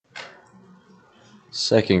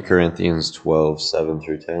2 Corinthians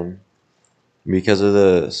 12:7-10. Because of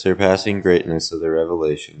the surpassing greatness of the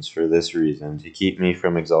revelations, for this reason, to keep me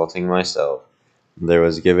from exalting myself, there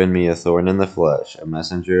was given me a thorn in the flesh, a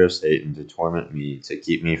messenger of Satan to torment me, to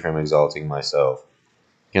keep me from exalting myself.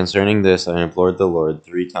 Concerning this I implored the Lord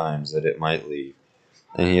 3 times that it might leave.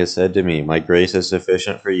 And he has said to me, My grace is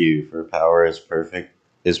sufficient for you, for power is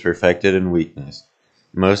perfected in weakness.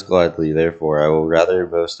 Most gladly, therefore, I will rather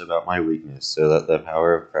boast about my weakness, so that the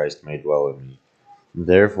power of Christ may dwell in me.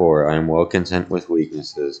 Therefore I am well content with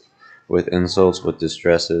weaknesses, with insults, with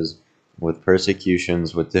distresses, with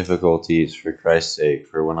persecutions, with difficulties, for Christ's sake,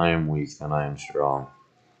 for when I am weak, then I am strong.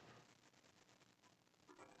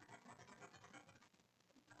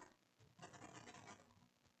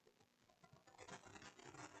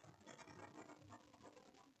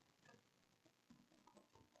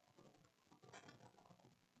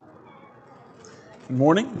 Good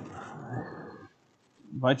morning. I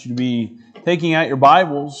invite you to be taking out your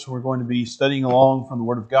Bibles. We're going to be studying along from the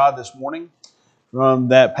Word of God this morning from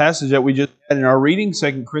that passage that we just had in our reading,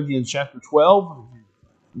 2 Corinthians chapter 12.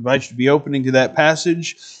 I invite you to be opening to that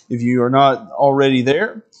passage if you are not already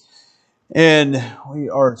there. And we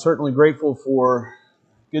are certainly grateful for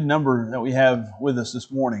a good number that we have with us this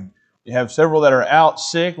morning. We have several that are out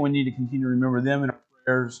sick. We need to continue to remember them in our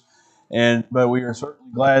prayers. But we are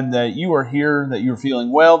certainly glad that you are here, that you're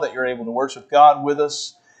feeling well, that you're able to worship God with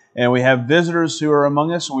us. And we have visitors who are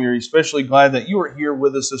among us. We are especially glad that you are here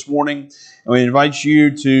with us this morning. And we invite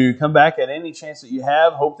you to come back at any chance that you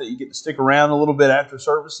have. Hope that you get to stick around a little bit after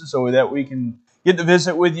services so that we can get to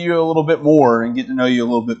visit with you a little bit more and get to know you a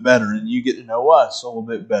little bit better. And you get to know us a little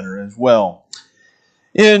bit better as well.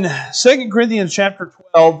 In 2 Corinthians chapter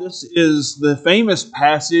 12, this is the famous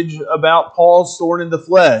passage about Paul's thorn in the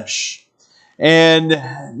flesh. And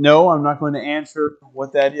no, I'm not going to answer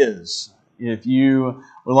what that is. If you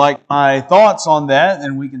would like my thoughts on that,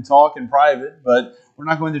 then we can talk in private, but we're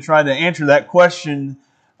not going to try to answer that question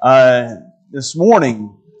this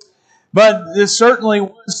morning. But this certainly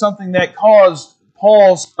was something that caused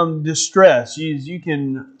Paul some distress. As you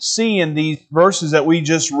can see in these verses that we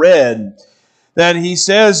just read, that he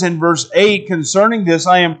says in verse 8, concerning this,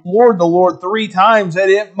 I implored the Lord 3 times that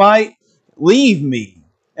it might leave me.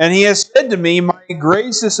 And he has said to me, My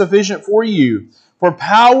grace is sufficient for you, for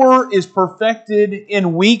power is perfected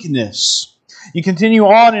in weakness. You continue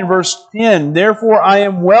on in verse 10, Therefore I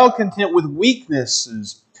am well content with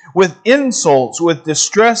weaknesses, with insults, with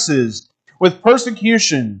distresses, with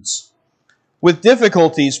persecutions, with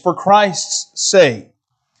difficulties for Christ's sake.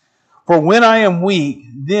 For when I am weak,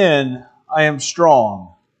 then I am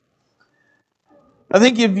strong. I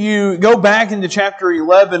think if you go back into chapter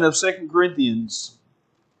 11 of 2 Corinthians,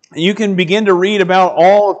 you can begin to read about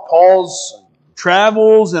all of Paul's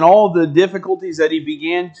travels and all the difficulties that he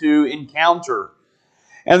began to encounter.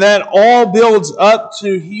 And that all builds up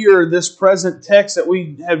to here, this present text that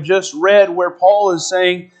we have just read, where Paul is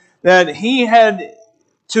saying that he had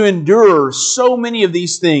to endure so many of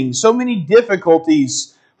these things, so many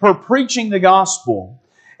difficulties for preaching the gospel.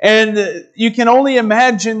 And you can only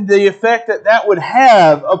imagine the effect that that would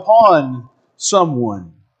have upon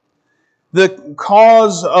someone. The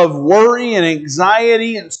cause of worry and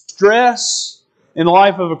anxiety and stress in the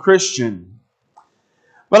life of a Christian.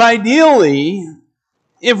 But ideally,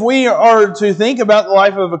 if we are to think about the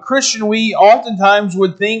life of a Christian, we oftentimes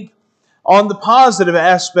would think on the positive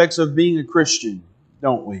aspects of being a Christian,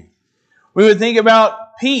 don't we? We would think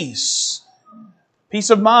about peace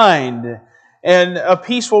of mind, and a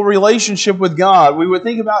peaceful relationship with God. We would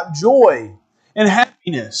think about joy and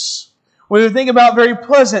happiness. We would think about very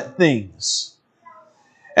pleasant things.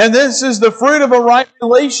 And this is the fruit of a right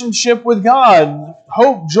relationship with God.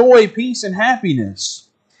 Hope, joy, peace, and happiness.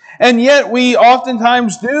 And yet we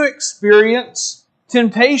oftentimes do experience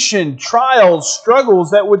temptation, trials,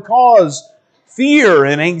 struggles that would cause fear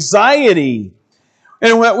and anxiety,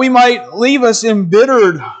 and that we might leave us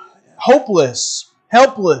embittered, hopeless,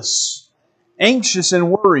 helpless, anxious,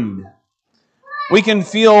 and worried. We can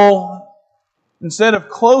feel, instead of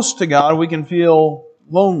close to God, we can feel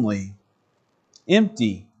lonely,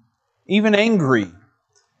 empty, even angry.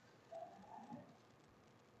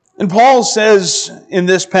 And Paul says in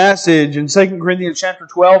this passage in 2 Corinthians chapter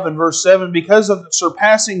 12 and verse 7, because of the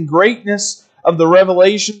surpassing greatness of the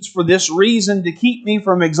revelations, for this reason, to keep me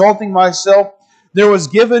from exalting myself, there was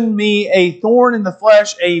given me a thorn in the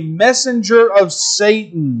flesh, a messenger of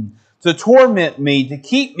Satan, to torment me, to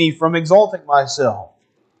keep me from exalting myself.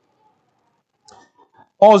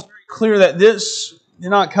 Paul is very clear that this did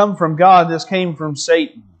not come from God, this came from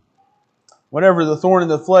Satan. Whatever the thorn in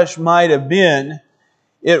the flesh might have been,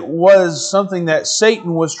 it was something that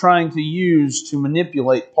Satan was trying to use to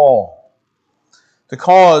manipulate Paul, to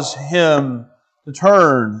cause him to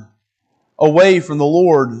turn away from the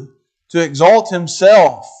Lord, to exalt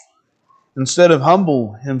himself instead of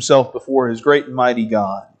humble himself before his great and mighty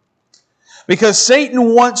God. Because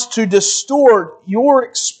Satan wants to distort your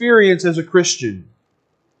experience as a Christian.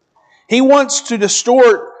 He wants to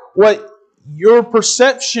distort what your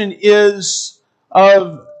perception is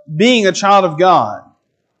of being a child of God.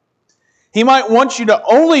 He might want you to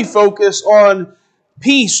only focus on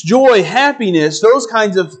peace, joy, happiness, those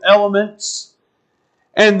kinds of elements.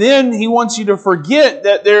 And then he wants you to forget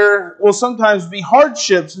that there will sometimes be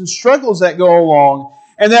hardships and struggles that go along.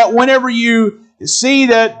 And that whenever you see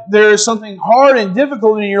that there is something hard and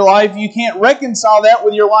difficult in your life, you can't reconcile that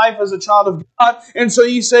with your life as a child of God. And so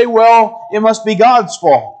you say, well, it must be God's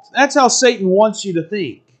fault. That's how Satan wants you to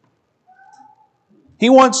think. He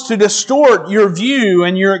wants to distort your view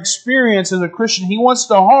and your experience as a Christian. He wants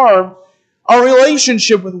to harm our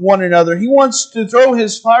relationship with one another. He wants to throw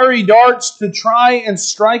his fiery darts to try and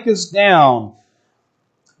strike us down.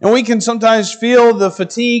 And we can sometimes feel the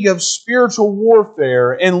fatigue of spiritual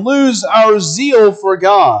warfare and lose our zeal for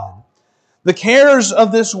God. The cares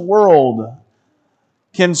of this world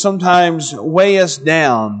can sometimes weigh us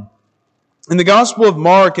down. In the Gospel of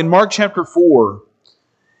Mark, in Mark chapter 4,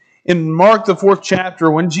 in Mark the 4th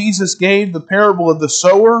chapter, when Jesus gave the parable of the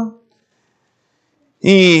sower,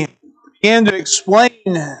 He began to explain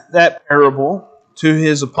that parable to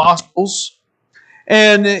His apostles.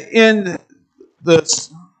 And in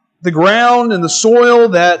the ground and the soil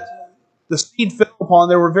that the seed fell upon,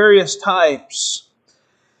 there were various types.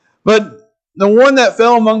 But the one that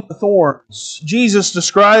fell among the thorns, Jesus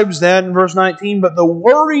describes that in verse 19, but the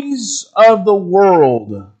worries of the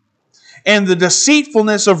world and the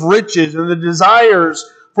deceitfulness of riches and the desires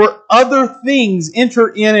for other things enter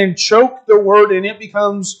in and choke the word, and it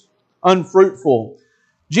becomes unfruitful.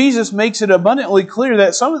 Jesus makes it abundantly clear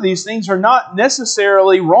that some of these things are not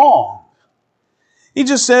necessarily wrong. He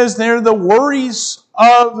just says they're the worries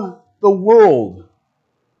of the world,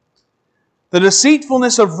 the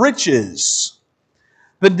deceitfulness of riches,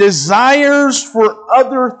 the desires for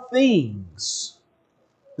other things.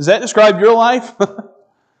 Does that describe your life?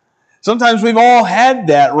 Sometimes we've all had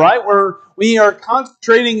that, right? Where we are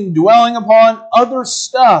concentrating and dwelling upon other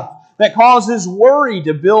stuff that causes worry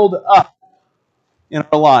to build up in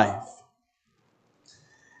our life.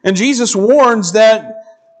 And Jesus warns that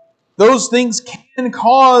those things can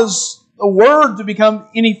cause the Word to become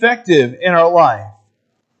ineffective in our life.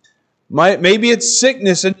 Maybe it's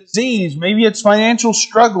sickness and disease. Maybe it's financial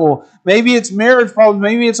struggle. Maybe it's marriage problems.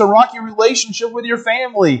 Maybe it's a rocky relationship with your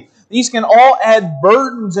family. These can all add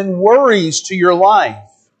burdens and worries to your life.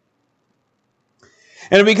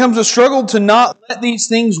 And it becomes a struggle to not let these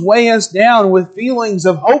things weigh us down with feelings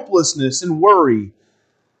of hopelessness and worry.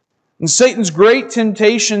 And Satan's great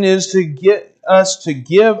temptation is to get us to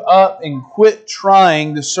give up and quit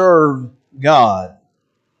trying to serve God.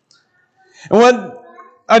 And what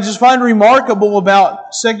I just find remarkable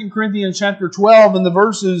about 2 Corinthians chapter 12 and the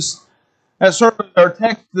verses that serve as our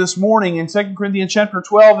text this morning in 2 Corinthians chapter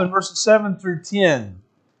 12 and verses 7 through 10,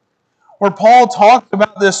 where Paul talks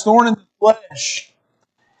about this thorn in the flesh,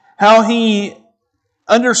 how he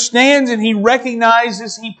understands and he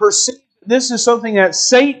recognizes, he perceives that this is something that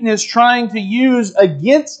Satan is trying to use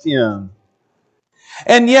against him.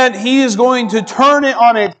 And yet he is going to turn it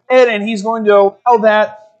on its head, and he's going to allow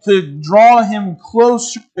that to draw him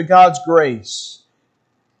closer to God's grace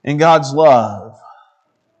and God's love.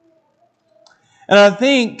 And I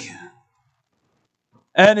think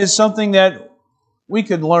that is something that we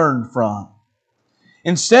could learn from.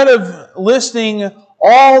 Instead of listing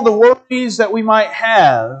all the worries that we might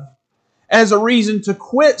have as a reason to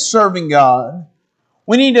quit serving God,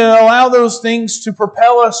 we need to allow those things to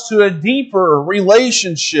propel us to a deeper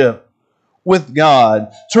relationship with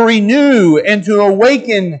God, to renew and to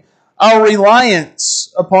awaken our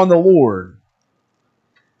reliance upon the Lord.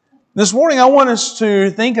 This morning I want us to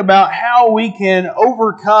think about how we can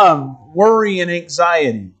overcome worry and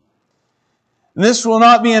anxiety. And this will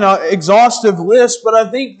not be an exhaustive list, but I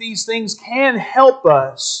think these things can help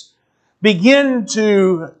us begin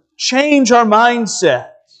to change our mindset.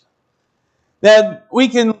 That we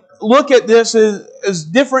can look at this as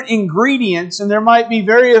different ingredients, and there might be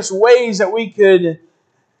various ways that we could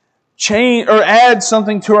change or add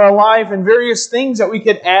something to our life, and various things that we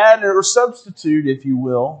could add or substitute, if you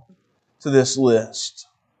will, to this list.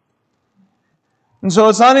 And so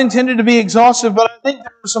it's not intended to be exhaustive, but I think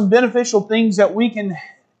there are some beneficial things that we can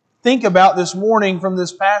think about this morning from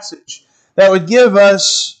this passage that would give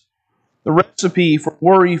us the recipe for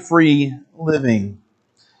worry-free living.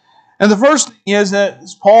 And the first thing is that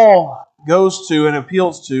as Paul goes to and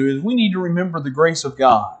appeals to is we need to remember the grace of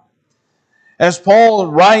God. As Paul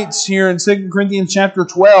writes here in 2 Corinthians chapter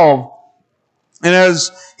 12, and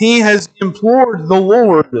as he has implored the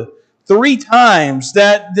Lord 3 times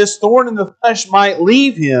that this thorn in the flesh might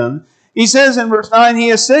leave him, he says in verse 9, He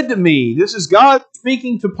has said to me, this is God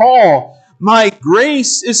speaking to Paul, My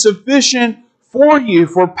grace is sufficient for you,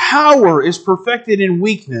 for power is perfected in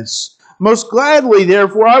weakness. Most gladly,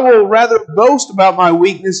 therefore, I will rather boast about my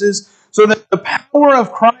weaknesses, so that the power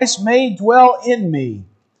of Christ may dwell in me.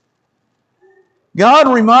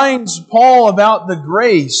 God reminds Paul about the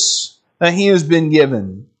grace that he has been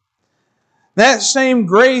given. That same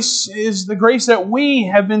grace is the grace that we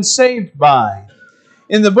have been saved by.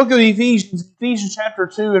 In the book of Ephesians, Ephesians chapter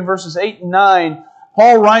 2 and verses 8 and 9,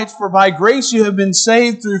 Paul writes, For by grace you have been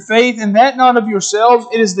saved through faith, and that not of yourselves.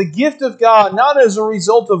 It is the gift of God, not as a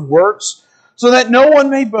result of works, so that no one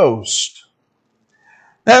may boast.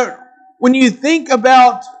 Now, when you think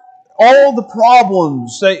about all the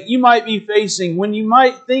problems that you might be facing, when you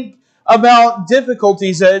might think about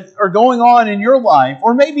difficulties that are going on in your life,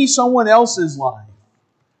 or maybe someone else's life,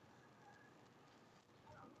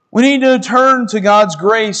 we need to turn to God's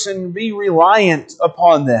grace and be reliant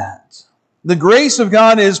upon that. The grace of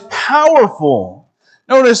God is powerful.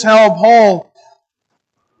 Notice how Paul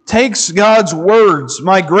takes God's words.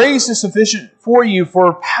 My grace is sufficient for you,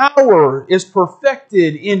 for power is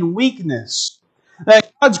perfected in weakness.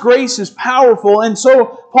 That God's grace is powerful. And so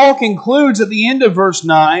Paul concludes at the end of verse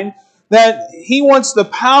 9 that he wants the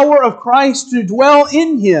power of Christ to dwell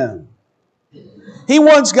in him. He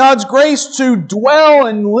wants God's grace to dwell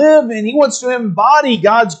and live, and he wants to embody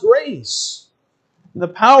God's grace, the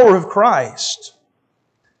power of Christ.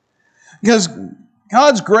 Because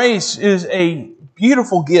God's grace is a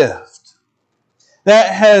beautiful gift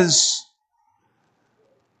that has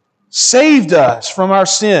saved us from our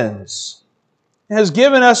sins. It has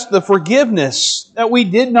given us the forgiveness that we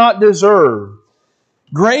did not deserve.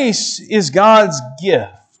 Grace is God's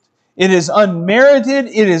gift. It is unmerited,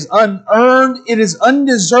 it is unearned, it is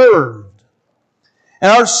undeserved.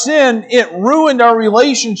 And our sin, it ruined our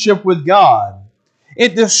relationship with God.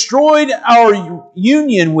 It destroyed our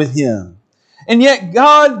union with Him. And yet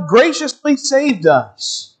God graciously saved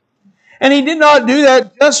us. And He did not do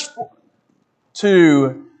that just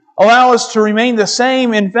to allow us to remain the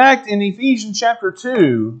same. In fact, in Ephesians chapter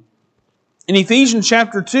 2,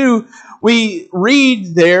 we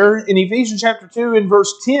read there in Ephesians chapter 2 in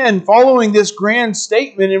verse 10, following this grand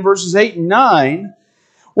statement in verses 8 and 9,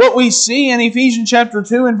 what we see in Ephesians chapter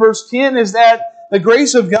 2 and verse 10 is that the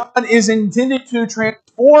grace of God is intended to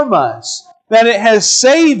transform us, that it has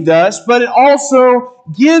saved us, but it also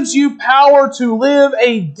gives you power to live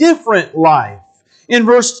a different life. In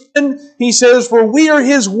verse 10, he says, For we are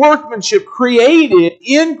His workmanship, created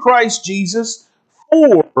in Christ Jesus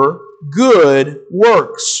for good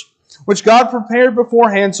works, which God prepared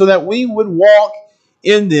beforehand so that we would walk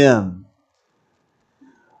in them.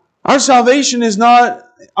 Our salvation is not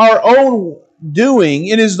our own doing.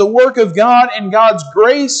 It is the work of God, and God's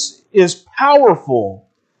grace is powerful.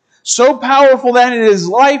 So powerful that it is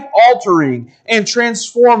life-altering and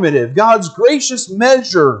transformative. God's gracious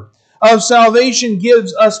measure of salvation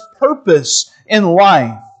gives us purpose in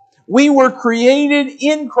life. We were created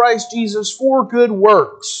in Christ Jesus for good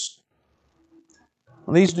works.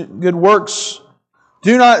 These good works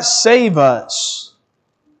do not save us,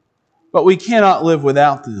 but we cannot live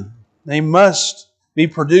without them. They must be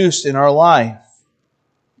produced in our life.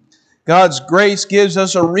 God's grace gives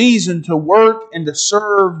us a reason to work and to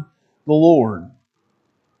serve the Lord.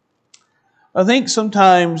 I think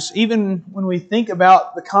sometimes, even when we think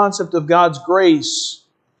about the concept of God's grace,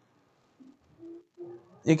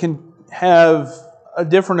 it can have a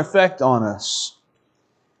different effect on us.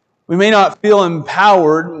 We may not feel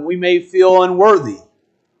empowered, we may feel unworthy.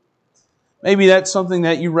 Maybe that's something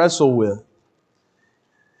that you wrestle with.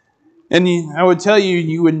 And I would tell you,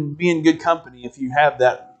 you would be in good company if you have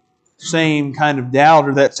that same kind of doubt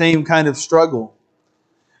or that same kind of struggle.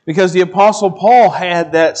 Because the Apostle Paul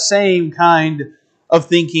had that same kind of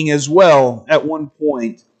thinking as well at one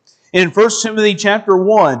point. In 1 Timothy chapter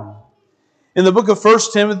 1, in the book of 1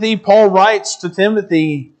 Timothy, Paul writes to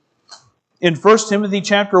Timothy in 1 Timothy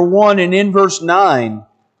chapter 1 and in verse 9,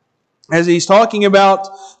 as he's talking about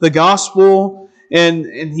the gospel, and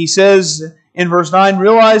he says in verse 9,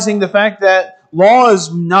 realizing the fact that law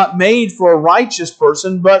is not made for a righteous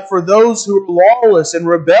person, but for those who are lawless and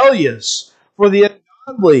rebellious, for the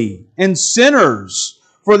ungodly and sinners,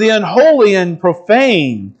 for the unholy and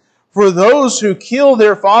profane, for those who kill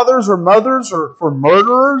their fathers or mothers, or for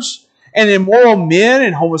murderers and immoral men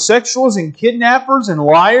and homosexuals and kidnappers and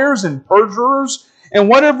liars and perjurers and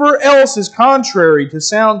whatever else is contrary to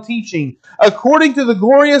sound teaching, according to the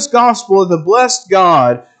glorious gospel of the blessed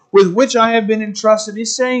God with which I have been entrusted.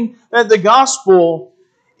 He's saying that the gospel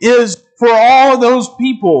is for all those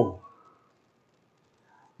people.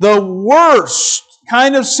 The worst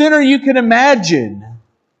kind of sinner you can imagine.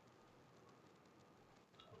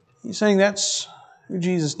 He's saying that's who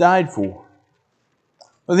Jesus died for.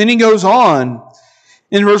 But then he goes on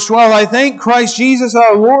in verse 12, I thank Christ Jesus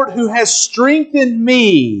our Lord who has strengthened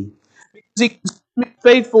me because He considered me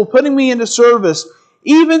faithful, putting me into service,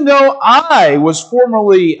 even though I was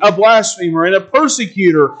formerly a blasphemer and a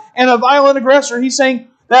persecutor and a violent aggressor. He's saying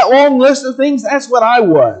that long list of things, that's what I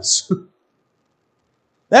was.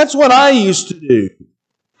 That's what I used to do.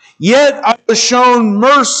 Yet I was shown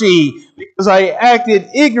mercy because I acted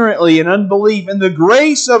ignorantly in unbelief, and the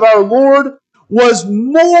grace of our Lord was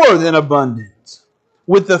more than abundant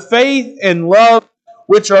with the faith and love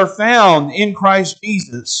which are found in Christ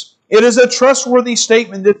Jesus. It is a trustworthy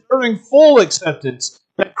statement deserving full acceptance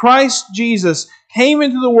that Christ Jesus came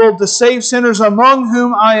into the world to save sinners, among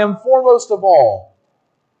whom I am foremost of all.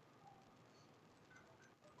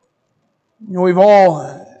 You know, we've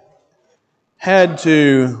all had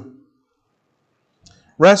to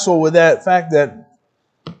wrestle with that fact that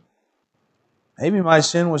maybe my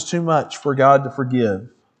sin was too much for God to forgive.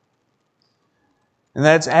 And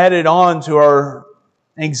that's added on to our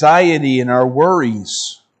anxiety and our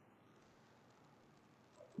worries.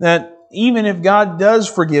 That even if God does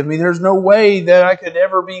forgive me, there's no way that I could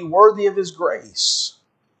ever be worthy of His grace.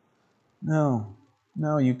 No,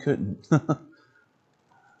 you couldn't.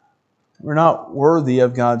 We're not worthy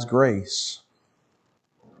of God's grace.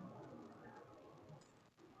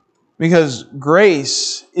 Because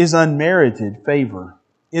grace is unmerited favor.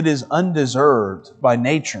 It is undeserved by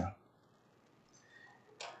nature.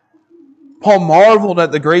 Paul marveled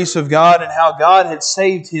at the grace of God and how God had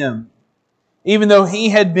saved him, even though he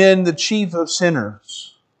had been the chief of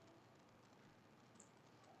sinners.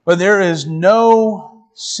 But there is no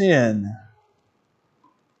sin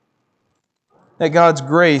that God's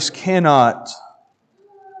grace cannot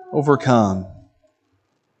overcome.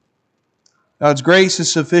 God's grace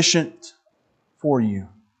is sufficient for you.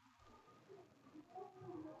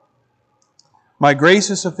 My grace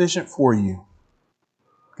is sufficient for you,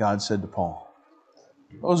 God said to Paul.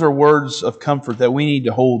 Those are words of comfort that we need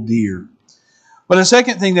to hold dear. But a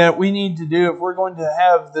second thing that we need to do if we're going to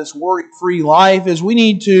have this worry-free life is we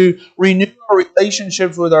need to renew our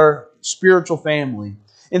relationships with our spiritual family.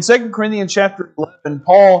 In 2 Corinthians chapter 11,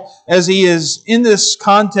 Paul, as he is in this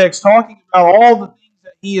context talking about all the things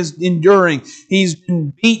that he is enduring, he's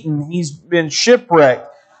been beaten, he's been shipwrecked.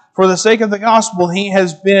 For the sake of the gospel, he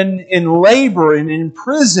has been in labor and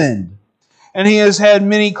imprisoned. And he has had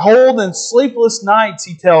many cold and sleepless nights,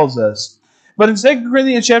 he tells us. But in 2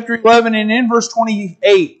 Corinthians chapter 11 and in verse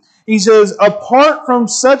 28, he says, apart from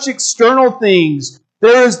such external things,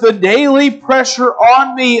 there is the daily pressure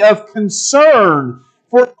on me of concern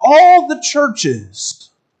for all the churches.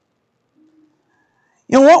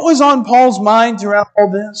 You know what was on Paul's mind throughout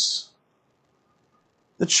all this?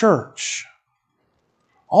 The church.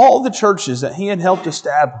 All the churches that he had helped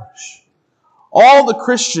establish. All the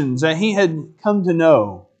Christians that he had come to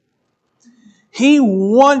know. He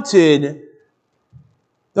wanted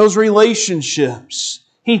those relationships.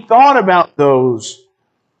 He thought about those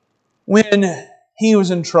when he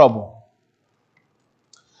was in trouble.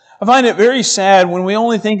 I find it very sad when we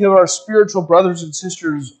only think of our spiritual brothers and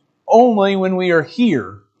sisters only when we are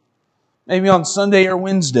here. Maybe on Sunday or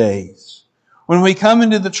Wednesdays. When we come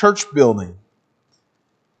into the church building.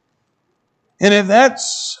 And if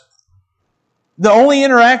that's the only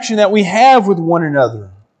interaction that we have with one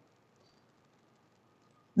another,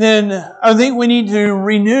 then I think we need to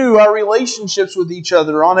renew our relationships with each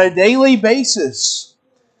other on a daily basis.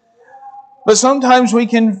 But sometimes we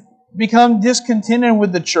can become discontented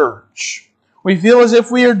with the church. We feel as if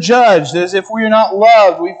we are judged, as if we are not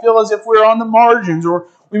loved. We feel as if we're on the margins, or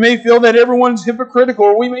we may feel that everyone's hypocritical,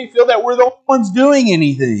 or we may feel that we're the only ones doing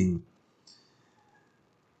anything.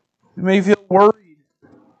 We may feel worried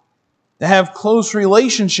to have close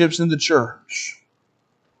relationships in the church.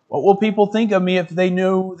 What will people think of me if they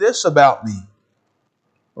know this about me?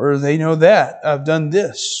 Or they know that I've done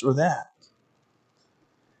this or that.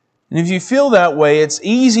 And if you feel that way, it's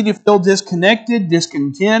easy to feel disconnected,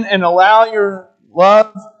 discontent, and allow your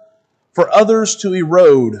love for others to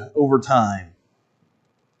erode over time.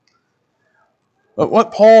 But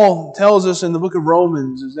what Paul tells us in the book of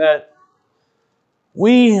Romans is that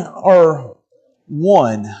We are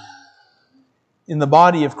one in the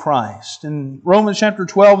body of Christ. In Romans chapter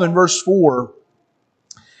 12 and verse 4,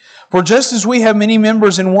 for just as we have many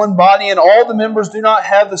members in one body, and all the members do not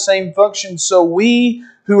have the same function, so we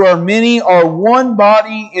who are many are one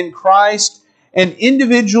body in Christ, and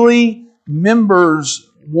individually members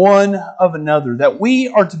one of another. That we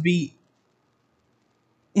are to be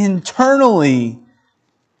internally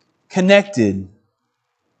connected.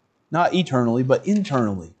 Not eternally, but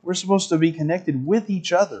internally. We're supposed to be connected with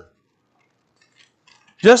each other.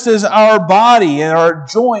 Just as our body and our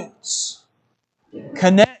joints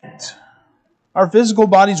connect our physical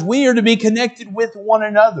bodies, we are to be connected with one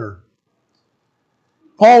another.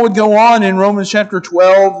 Paul would go on in Romans chapter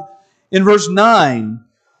 12, in verse 9,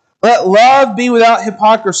 let love be without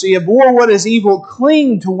hypocrisy, abhor what is evil,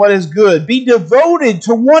 cling to what is good, be devoted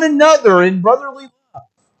to one another in brotherly love.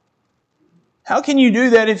 How can you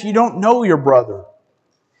do that if you don't know your brother?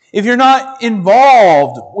 If you're not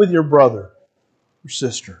involved with your brother or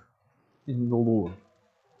sister in the Lord?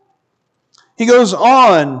 He goes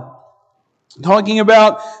on talking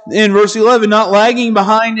about, in verse 11, not lagging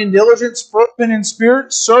behind in diligence, fervent in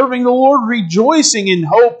spirit, serving the Lord, rejoicing in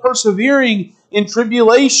hope, persevering in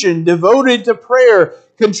tribulation, devoted to prayer,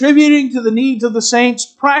 contributing to the needs of the saints,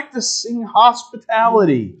 practicing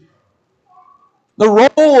hospitality. The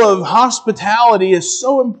role of hospitality is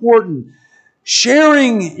so important.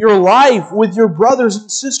 Sharing your life with your brothers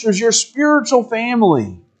and sisters, your spiritual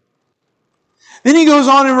family. Then he goes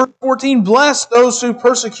on in verse 14, bless those who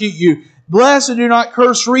persecute you. Bless and do not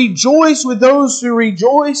curse. Rejoice with those who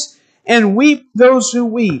rejoice, and weep with those who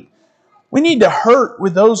weep. We need to hurt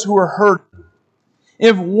with those who are hurt.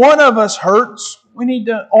 If one of us hurts, we need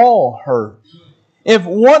to all hurt. If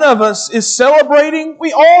one of us is celebrating,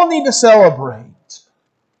 we all need to celebrate.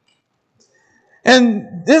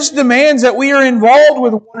 And this demands that we are involved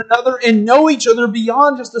with one another and know each other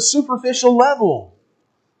beyond just a superficial level.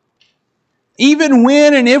 Even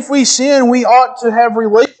when and if we sin, we ought to have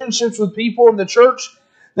relationships with people in the church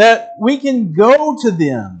that we can go to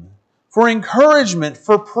them for encouragement,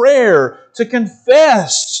 for prayer, to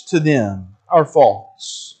confess to them our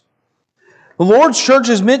faults. The Lord's church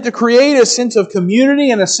is meant to create a sense of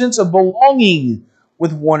community and a sense of belonging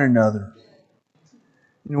with one another.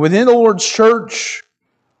 And within the Lord's church,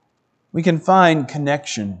 we can find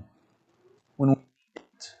connection when we need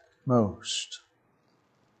it most.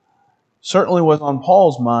 Certainly was on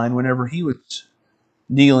Paul's mind whenever he was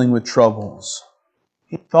dealing with troubles.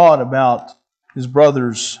 He thought about his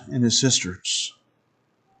brothers and his sisters.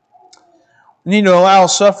 We need to allow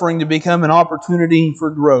suffering to become an opportunity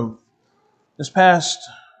for growth. This past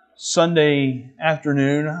Sunday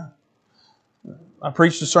afternoon, I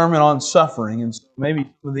preached a sermon on suffering, and so maybe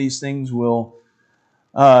some of these things will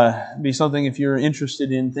be something, if you're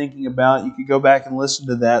interested in thinking about, you could go back and listen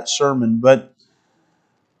to that sermon. But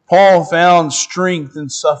Paul found strength in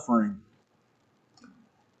suffering.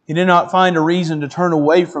 He did not find a reason to turn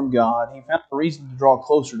away from God. He found a reason to draw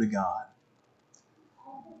closer to God.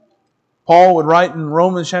 Paul would write in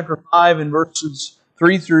Romans chapter 5 and verses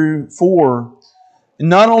 3 through 4, and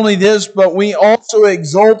not only this, but we also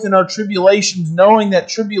exult in our tribulations, knowing that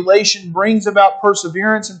tribulation brings about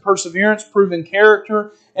perseverance, and perseverance, proven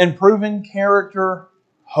character, and proven character,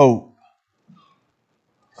 hope.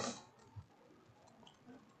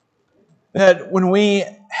 That when we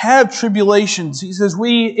have tribulations, he says,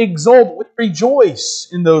 we exult, we rejoice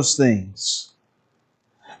in those things.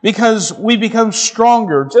 Because we become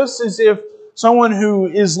stronger, just as if someone who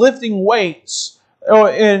is lifting weights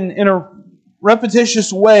in a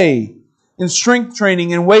repetitious way, in strength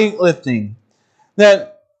training and weightlifting,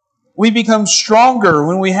 that we become stronger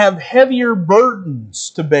when we have heavier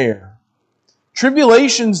burdens to bear.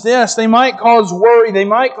 Tribulations, yes, they might cause worry, they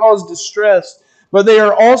might cause distress, but they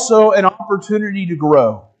are also an opportunity to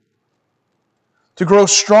grow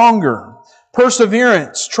stronger.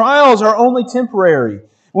 Perseverance. Trials are only temporary.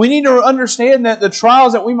 We need to understand that the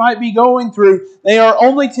trials that we might be going through, they are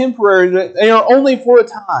only temporary, they are only for a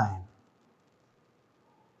time.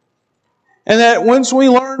 And that once we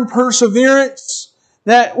learn perseverance,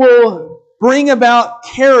 that will bring about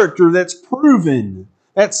character that's proven,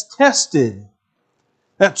 that's tested,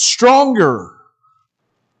 that's stronger.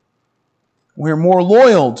 We're more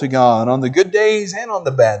loyal to God on the good days and on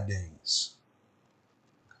the bad days.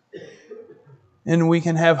 And we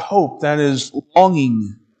can have hope that is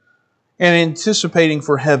longing and anticipating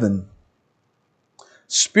for heaven.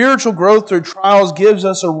 Spiritual growth through trials gives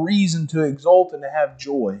us a reason to exult and to have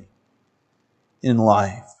joy in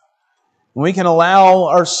life. We can allow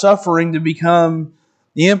our suffering to become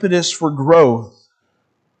the impetus for growth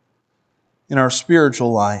in our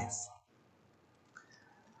spiritual life.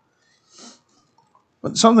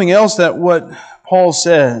 But something else that what Paul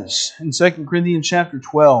says in 2 Corinthians chapter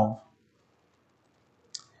 12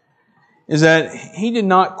 is that he did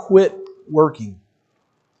not quit working.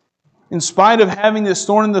 In spite of having this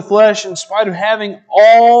thorn in the flesh, in spite of having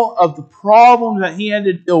all of the problems that he had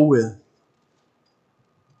to deal with,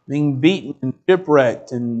 being beaten and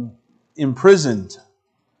shipwrecked and imprisoned,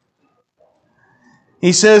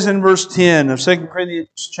 he says in verse 10 of 2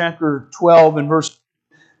 Corinthians chapter 12 and verse,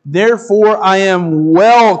 "Therefore I am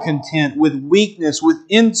well content with weakness, with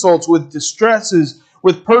insults, with distresses,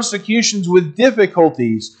 with persecutions, with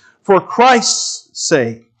difficulties, for Christ's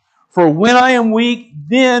sake. For when I am weak,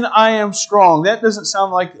 then I am strong." That doesn't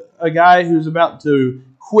sound like a guy who's about to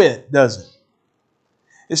quit, does it?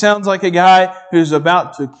 It sounds like a guy who's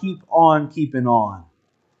about to keep on keeping on.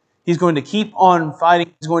 He's going to keep on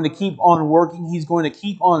fighting. He's going to keep on working. He's going to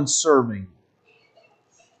keep on serving.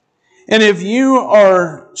 And if you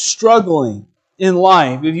are struggling in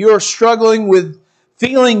life, if you are struggling with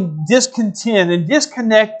feeling discontent and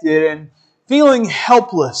disconnected and feeling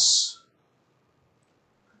helpless,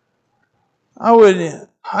 I would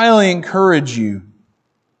highly encourage you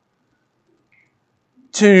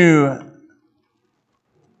to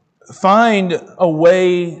find a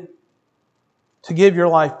way to give your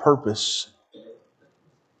life purpose.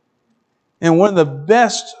 And one of the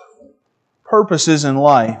best purposes in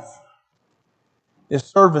life is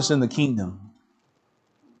service in the kingdom.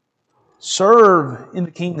 Serve in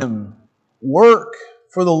the kingdom. Work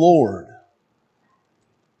for the Lord.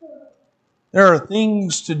 There are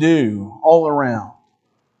things to do all around.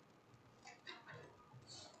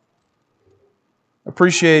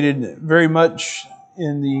 Appreciated very much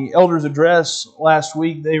in the elders' address last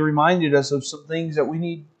week. They reminded us of some things that we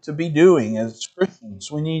need to be doing as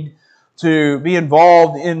Christians. We need to be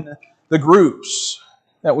involved in the groups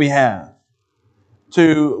that we have,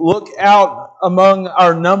 to look out among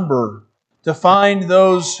our number, to find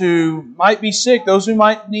those who might be sick, those who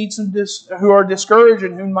might need who are discouraged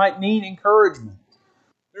and who might need encouragement.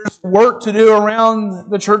 There's work to do around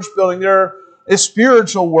the church building. There is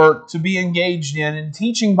spiritual work to be engaged in, and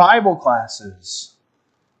teaching Bible classes,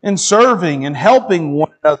 and serving and helping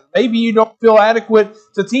one another. Maybe you don't feel adequate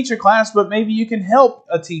to teach a class, but maybe you can help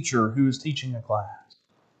a teacher who is teaching a class.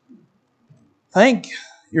 Thank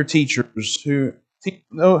your teachers,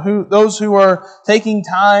 those who are taking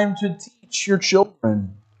time to teach your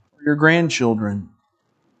children or your grandchildren.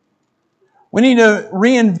 We need to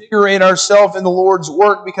reinvigorate ourselves in the Lord's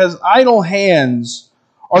work, because idle hands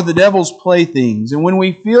are the devil's playthings. And when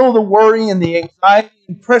we feel the worry and the anxiety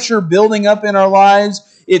and pressure building up in our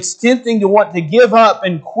lives, it's tempting to want to give up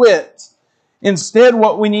and quit. Instead,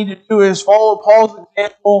 what we need to do is follow Paul's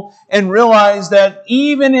example and realize that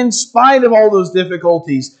even in spite of all those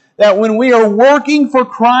difficulties, that when we are working for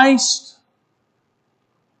Christ,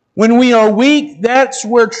 when we are weak, that's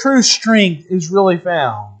where true strength is really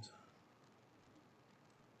found.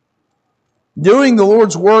 Doing the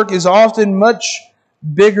Lord's work is often much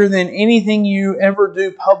bigger than anything you ever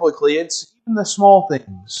do publicly. It's even the small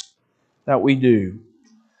things that we do.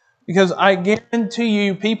 Because I guarantee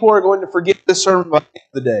you, people are going to forget this sermon by the end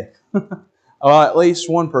of the day. Well, at least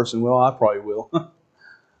one person will. I probably will.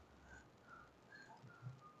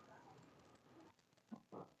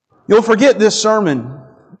 You'll forget this sermon,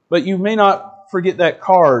 but you may not forget that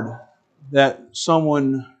card that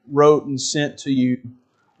someone wrote and sent to you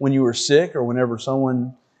when you were sick or whenever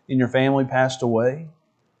someone in your family passed away.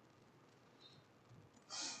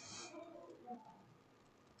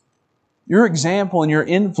 Your example and your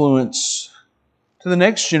influence to the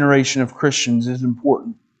next generation of Christians is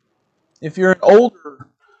important. If you're an older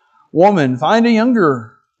woman, find a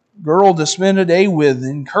younger girl to spend a day with.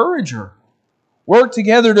 Encourage her. Work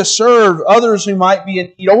together to serve others who might be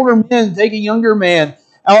in need. Older men, take a younger man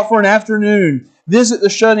out for an afternoon. Visit the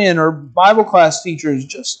shut-in or Bible class teachers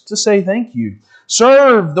just to say thank you.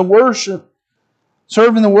 Serve in the worship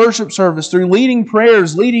service through leading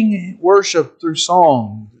prayers, leading worship through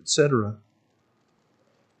song, etc.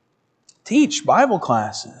 Teach Bible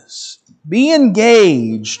classes. Be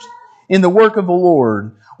engaged in the work of the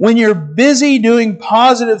Lord. When you're busy doing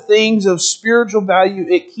positive things of spiritual value,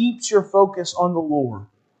 it keeps your focus on the Lord.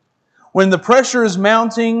 When the pressure is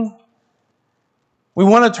mounting, we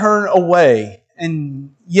want to turn away.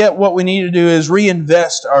 And yet what we need to do is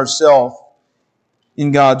reinvest ourselves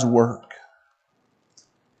in God's work.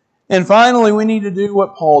 And finally, we need to do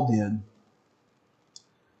what Paul did.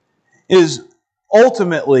 Is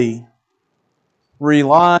ultimately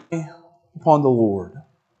rely upon the Lord.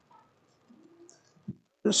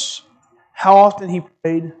 Just how often he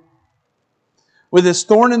prayed. with his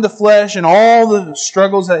thorn in the flesh and all the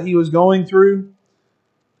struggles that he was going through.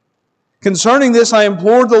 Concerning this, I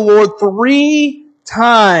implored the Lord 3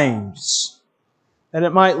 times that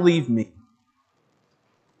it might leave me.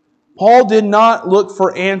 Paul did not look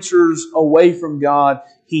for answers away from God.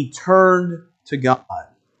 He turned to God.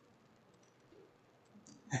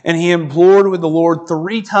 And he implored with the Lord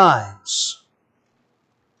 3 times.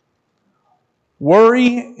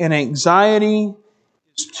 Worry and anxiety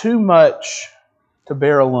is too much to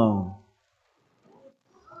bear alone.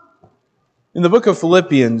 In the book of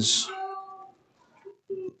Philippians,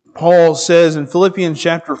 Paul says in Philippians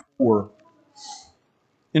chapter 4,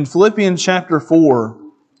 in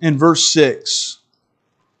verse 6,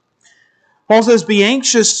 Paul says, "Be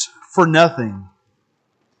anxious for nothing,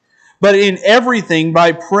 but in everything,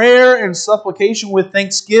 by prayer and supplication with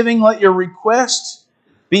thanksgiving, let your requests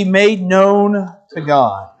be made known to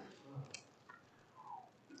God."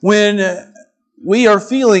 When we are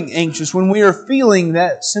feeling anxious, when we are feeling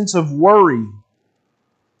that sense of worry,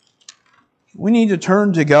 we need to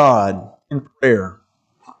turn to God in prayer.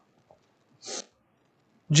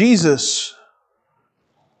 Jesus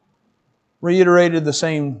reiterated the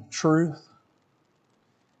same truth.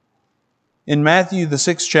 In Matthew, the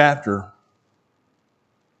 6th chapter,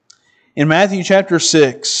 in Matthew chapter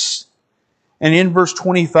 6, and in verse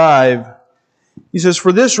 25, he says,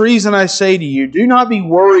 "For this reason I say to you, do not be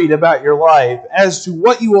worried about your life as to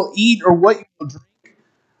what you will eat or what you will drink,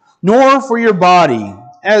 nor for your body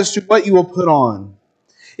as to what you will put on.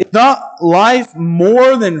 Is not life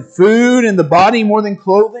more than food and the body more than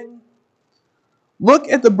clothing? Look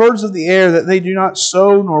at the birds of the air, that they do not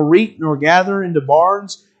sow, nor reap, nor gather into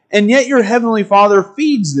barns, and yet your heavenly Father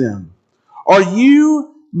feeds them. Are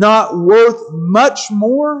you not worth much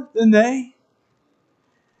more than they?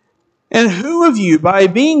 And who of you, by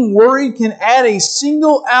being worried, can add a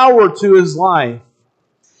single hour to his life?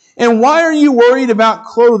 And why are you worried about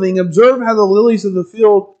clothing? Observe how the lilies of the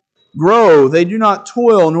field grow. They do not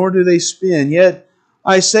toil, nor do they spin. Yet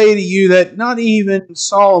I say to you that not even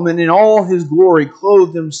Solomon in all his glory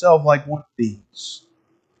clothed himself like one of these.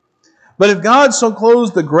 But if God so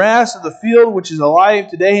clothes the grass of the field, which is alive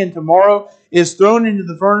today and tomorrow is thrown into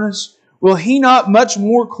the furnace, will He not much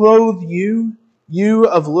more clothe you, you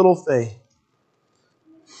of little faith?"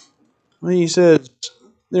 When He says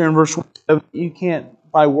there in verse 27,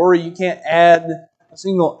 by worry, you can't add a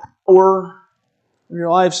single hour of your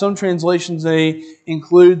life. Some translations, they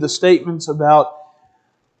include the statements about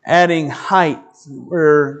adding height,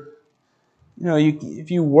 where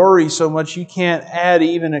if you worry so much, you can't add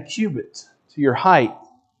even a cubit to your height.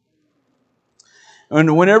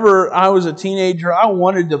 And whenever I was a teenager, I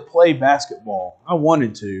wanted to play basketball. I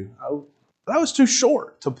wanted to. But I was too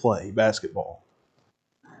short to play basketball.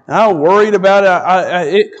 And I was worried about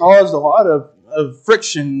it. It caused a lot of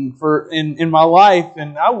friction in my life,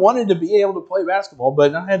 and I wanted to be able to play basketball,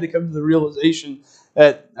 but I had to come to the realization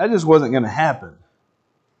that just wasn't going to happen.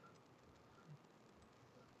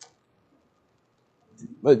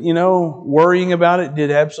 But worrying about it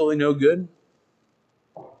did absolutely no good,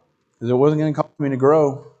 because it wasn't going to cause me to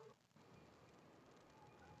grow.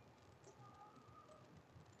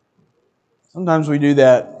 Sometimes we do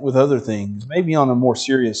that with other things, maybe on a more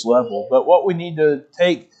serious level. But what we need to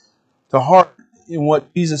take to heart in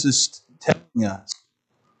what Jesus is telling us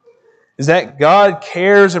is that God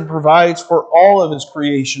cares and provides for all of His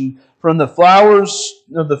creation, from the flowers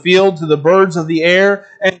of the field to the birds of the air.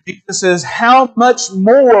 And Jesus says, how much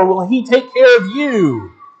more will He take care of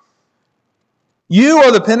you? You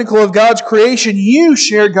are the pinnacle of God's creation. You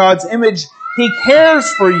share God's image. He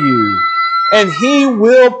cares for you, and He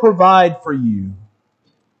will provide for you.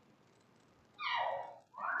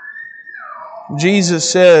 Jesus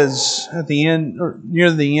says at the end, or near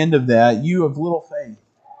the end of that, you of little faith.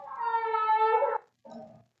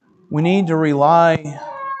 We need to rely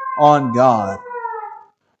on God.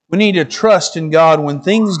 We need to trust in God when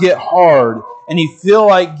things get hard and you feel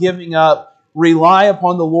like giving up. Rely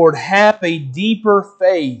upon the Lord. Have a deeper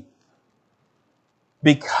faith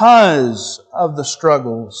because of the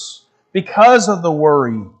struggles, because of the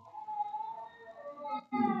worry.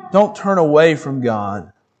 Don't turn away from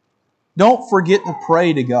God. Don't forget to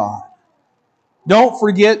pray to God. Don't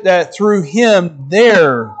forget that through Him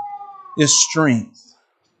there is strength.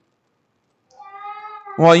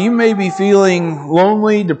 While you may be feeling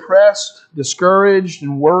lonely, depressed, discouraged,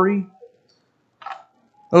 and worried,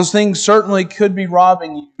 those things certainly could be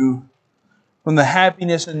robbing you from the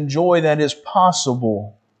happiness and joy that is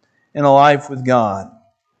possible in a life with God.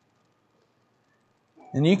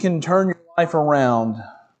 And you can turn your life around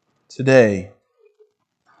today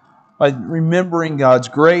by remembering God's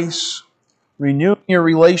grace, renewing your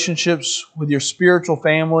relationships with your spiritual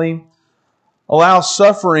family. Allow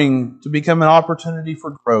suffering to become an opportunity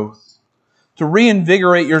for growth, to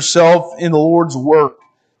reinvigorate yourself in the Lord's work,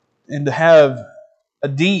 and to have a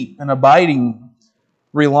deep and abiding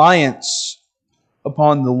reliance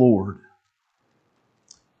upon the Lord.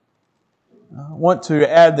 I want to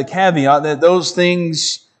add the caveat that those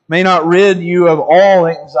things may not rid you of all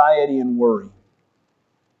anxiety and worry,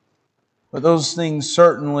 but those things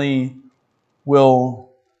certainly will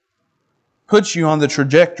put you on the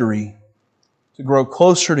trajectory to grow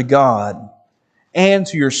closer to God and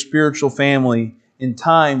to your spiritual family in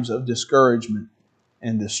times of discouragement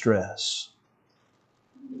and distress.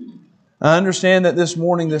 I understand that this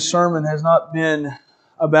morning this sermon has not been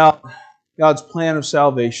about God's plan of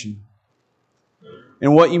salvation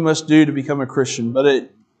and what you must do to become a Christian,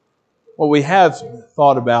 but what we have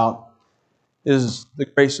thought about is the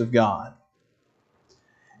grace of God.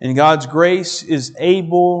 And God's grace is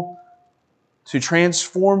able to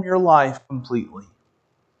transform your life completely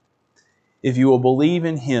if you will believe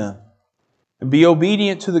in Him and be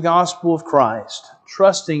obedient to the gospel of Christ,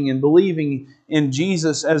 trusting and believing in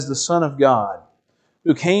Jesus as the Son of God,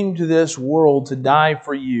 who came to this world to die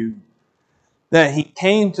for you, that He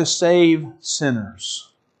came to save sinners,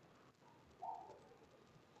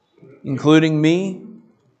 including me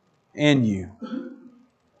and you.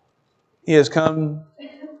 He has come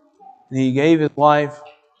and He gave His life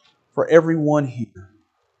for everyone here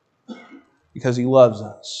because He loves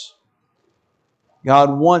us.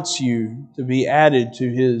 God wants you to be added to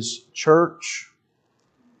His church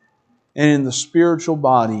and in the spiritual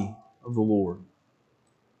body of the Lord.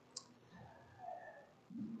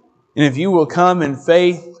 And if you will come in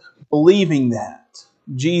faith, believing that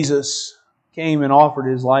Jesus came and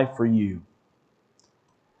offered His life for you,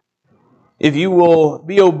 if you will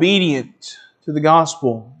be obedient to the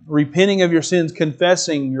gospel, repenting of your sins,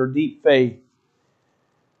 confessing your deep faith,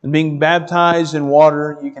 and being baptized in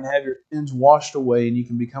water, you can have your sins washed away and you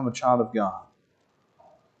can become a child of God.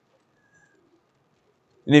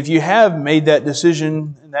 And if you have made that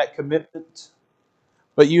decision and that commitment,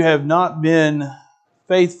 but you have not been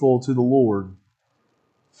faithful to the Lord,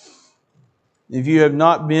 if you have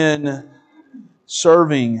not been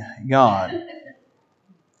serving God,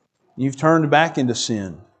 you've turned back into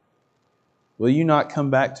sin, will you not come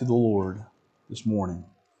back to the Lord this morning?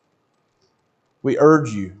 We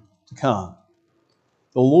urge you to come.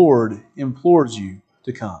 The Lord implores you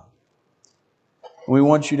to come. And we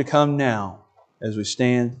want you to come now as we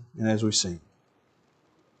stand and as we sing.